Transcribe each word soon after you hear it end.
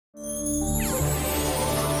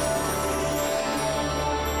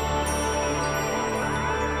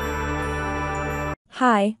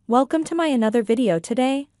Hi, welcome to my another video.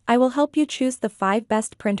 Today, I will help you choose the 5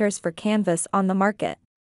 best printers for canvas on the market.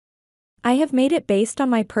 I have made it based on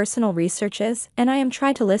my personal researches and I am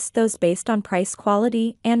trying to list those based on price,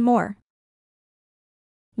 quality, and more.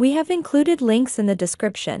 We have included links in the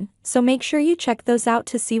description, so make sure you check those out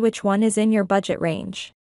to see which one is in your budget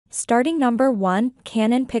range. Starting number 1,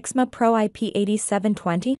 Canon PIXMA Pro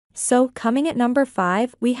IP8720. So, coming at number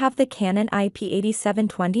 5, we have the Canon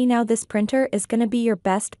IP8720. Now this printer is gonna be your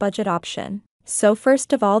best budget option. So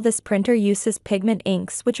first of all, this printer uses pigment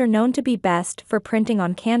inks which are known to be best for printing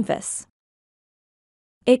on canvas.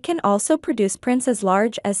 It can also produce prints as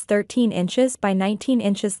large as 13 inches by 19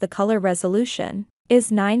 inches. The color resolution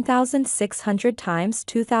is 9600 x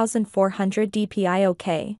 2400 dpi.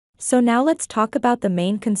 Okay. So now let's talk about the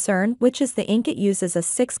main concern, which is the ink. It uses a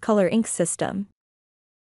 6-color ink system.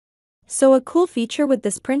 So a cool feature with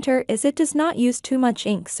this printer is it does not use too much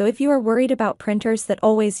ink. So if you are worried about printers that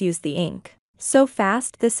always use the ink so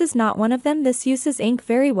fast, this is not one of them. This uses ink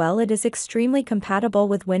very well. It is extremely compatible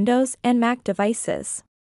with Windows and Mac devices.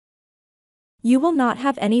 You will not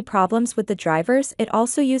have any problems with the drivers. It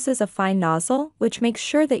also uses a fine nozzle, which makes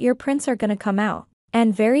sure that your prints are gonna come out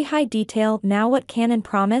and very high detail. Now what Canon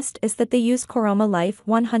promised is that they use Chroma Life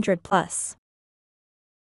 100+.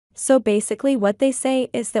 So basically what they say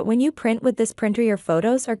is that when you print with this printer, your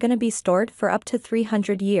photos are gonna be stored for up to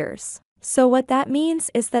 300 years. So what that means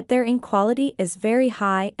is that their ink quality is very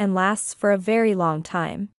high and lasts for a very long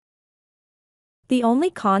time. The only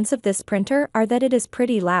cons of this printer are that it is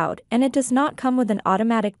pretty loud and it does not come with an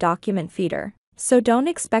automatic document feeder. So don't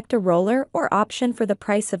expect a roller or option for the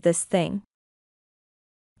price of this thing.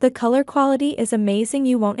 The color quality is amazing.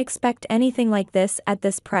 You won't expect anything like this at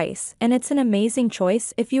this price, and it's an amazing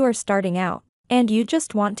choice if you are starting out and you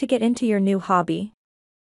just want to get into your new hobby.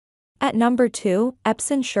 At number 2,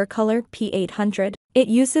 Epson SureColor P800. It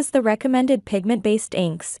uses the recommended pigment-based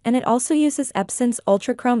inks and it also uses Epson's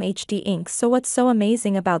Ultrachrome HD inks. So what's so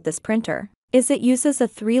amazing about this printer is it uses a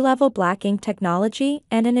 3-level black ink technology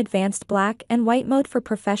and an advanced black and white mode for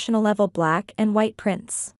professional level black and white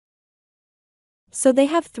prints. So they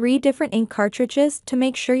have 3 different ink cartridges to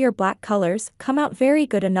make sure your black colors come out very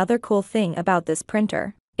good. Another cool thing about this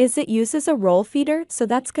printer is it uses a roll feeder, so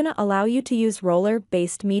that's gonna allow you to use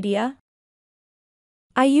roller-based media.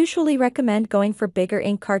 I usually recommend going for bigger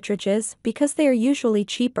ink cartridges because they are usually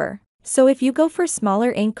cheaper. So if you go for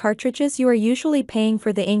smaller ink cartridges, you are usually paying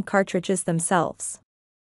for the ink cartridges themselves.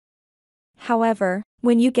 However,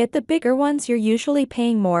 when you get the bigger ones, you're usually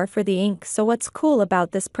paying more for the ink. So what's cool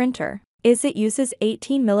about this printer is it uses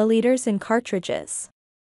 18 milliliters in cartridges.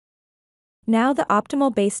 Now the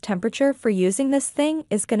optimal base temperature for using this thing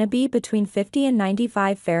is gonna be between 50 and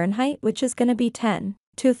 95 Fahrenheit, which is gonna be 10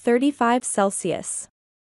 to 35 Celsius.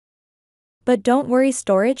 But don't worry,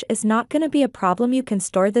 storage is not gonna be a problem. You can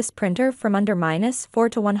store this printer from under -4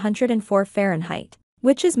 to 104 Fahrenheit,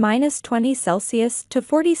 which is -20 Celsius to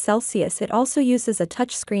 40 Celsius. It also uses a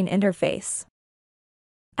touchscreen interface.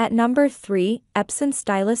 At number 3, Epson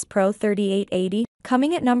Stylus Pro 3880.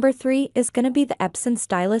 Coming at number 3 is gonna be the Epson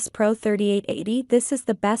Stylus Pro 3880. This is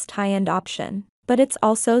the best high-end option, but it's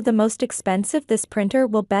also the most expensive. This printer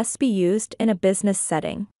will best be used in a business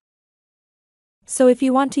setting. So if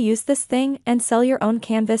you want to use this thing and sell your own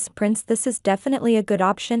canvas prints, this is definitely a good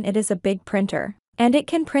option. It is a big printer, and it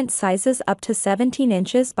can print sizes up to 17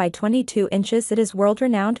 inches by 22 inches. It is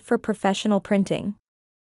world-renowned for professional printing.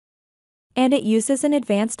 And it uses an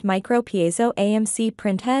advanced micro piezo AMC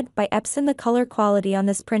printhead by Epson. The color quality on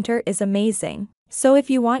this printer is amazing. So if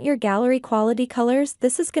you want your gallery quality colors,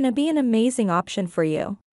 this is gonna be an amazing option for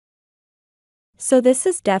you. So this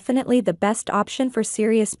is definitely the best option for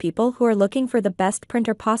serious people who are looking for the best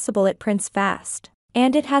printer possible. It prints fast,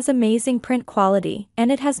 and it has amazing print quality, and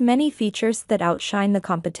it has many features that outshine the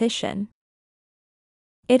competition.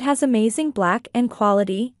 It has amazing black and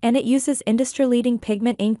quality, and it uses industry-leading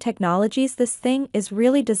pigment ink technologies. This thing is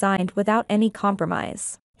really designed without any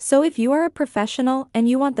compromise. So if you are a professional and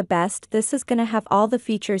you want the best, this is gonna have all the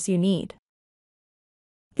features you need.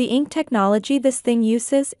 The ink technology this thing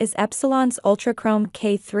uses is Epsilon's Ultrachrome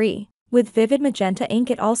K3. With vivid magenta ink,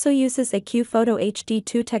 it also uses a Q-Photo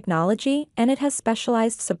HD2 technology, and it has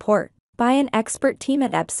specialized support by an expert team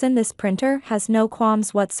at Epson. This printer has no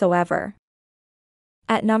qualms whatsoever.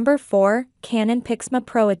 At number 4, Canon PIXMA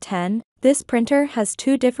Pro A10. This printer has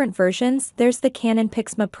 2 different versions. There's the Canon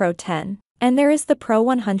PIXMA Pro 10, and there is the Pro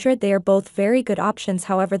 100. They are both very good options.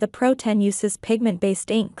 However, the Pro 10 uses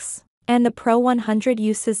pigment-based inks, and the Pro 100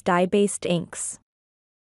 uses dye-based inks.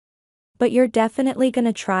 But you're definitely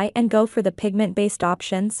gonna try and go for the pigment-based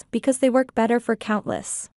options because they work better for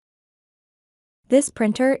countless. This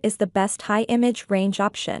printer is the best high image range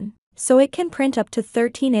option. So it can print up to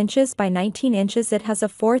 13 inches by 19 inches. It has a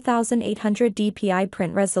 4800 dpi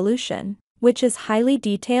print resolution, which is highly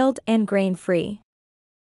detailed and grain-free.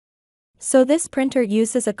 So this printer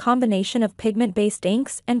uses a combination of pigment-based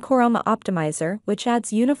inks and chroma optimizer, which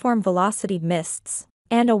adds uniform velocity mists,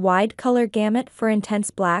 and a wide color gamut for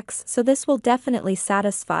intense blacks, so this will definitely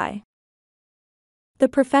satisfy the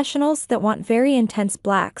professionals that want very intense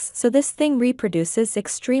blacks, so this thing reproduces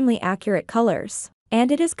extremely accurate colors.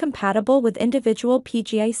 And it is compatible with individual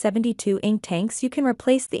PGA 72 ink tanks. You can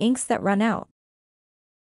replace the inks that run out.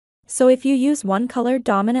 So if you use one color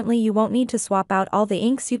dominantly, you won't need to swap out all the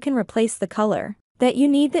inks. You can replace the color that you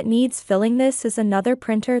need that needs filling. This is another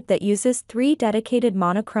printer that uses 3 dedicated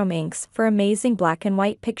monochrome inks for amazing black and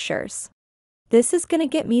white pictures. This is gonna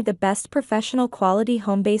get me the best professional quality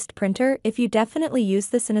home-based printer. If you definitely use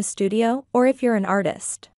this in a studio, or if you're an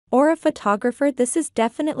artist or a photographer, this is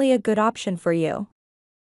definitely a good option for you.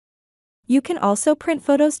 You can also print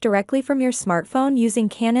photos directly from your smartphone using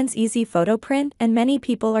Canon's Easy Photo Print, and many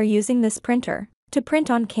people are using this printer to print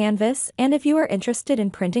on canvas, and if you are interested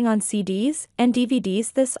in printing on CDs and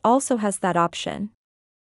DVDs, this also has that option.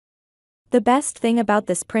 The best thing about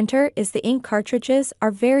this printer is the ink cartridges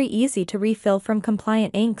are very easy to refill from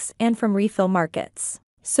compliant inks and from refill markets.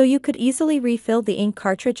 So you could easily refill the ink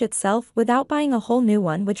cartridge itself without buying a whole new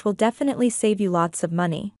one, which will definitely save you lots of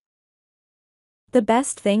money. The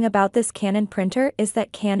best thing about this Canon printer is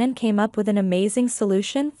that Canon came up with an amazing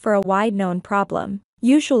solution for a wide-known problem.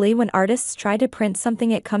 Usually when artists try to print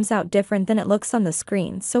something, it comes out different than it looks on the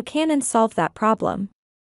screen, so Canon solved that problem.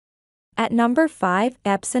 At number 5,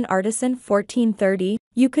 Epson Artisan 1430,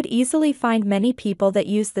 you could easily find many people that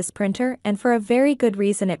use this printer, and for a very good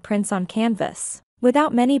reason. It prints on canvas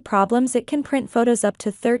without many problems. It can print photos up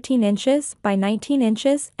to 13 inches by 19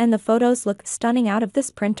 inches, and the photos look stunning out of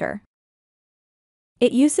this printer.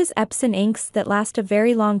 It uses Epson inks that last a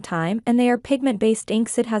very long time, and they are pigment-based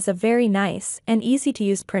inks. It has a very nice and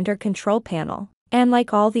easy-to-use printer control panel, and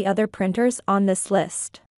like all the other printers on this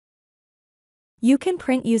list, you can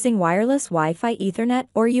print using wireless Wi-Fi, Ethernet,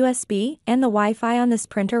 or USB, and the Wi-Fi on this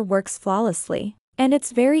printer works flawlessly. And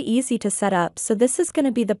it's very easy to set up, so this is going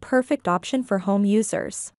to be the perfect option for home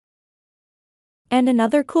users. And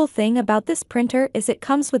another cool thing about this printer is it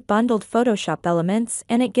comes with bundled Photoshop elements,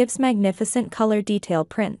 and it gives magnificent color detail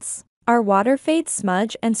prints. Are water fade,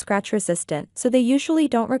 smudge, and scratch resistant, so they usually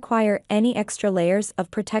don't require any extra layers of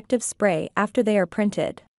protective spray after they are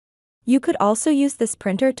printed. You could also use this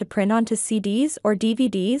printer to print onto CDs or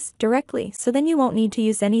DVDs directly, so then you won't need to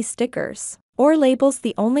use any stickers or labels.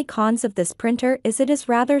 The only cons of this printer is it is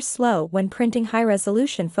rather slow when printing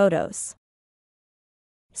high-resolution photos.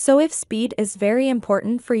 So if speed is very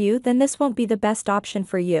important for you, then this won't be the best option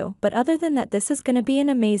for you, but other than that, this is going to be an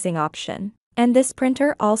amazing option. And this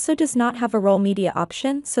printer also does not have a roll media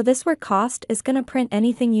option, so this where cost is going to print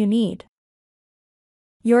anything you need.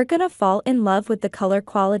 You're gonna fall in love with the color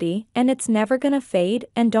quality, and it's never gonna fade,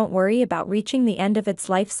 and don't worry about reaching the end of its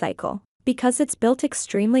life cycle, because it's built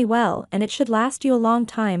extremely well and it should last you a long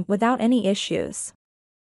time without any issues.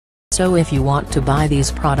 So if you want to buy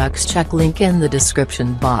these products, check link in the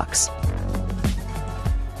description box.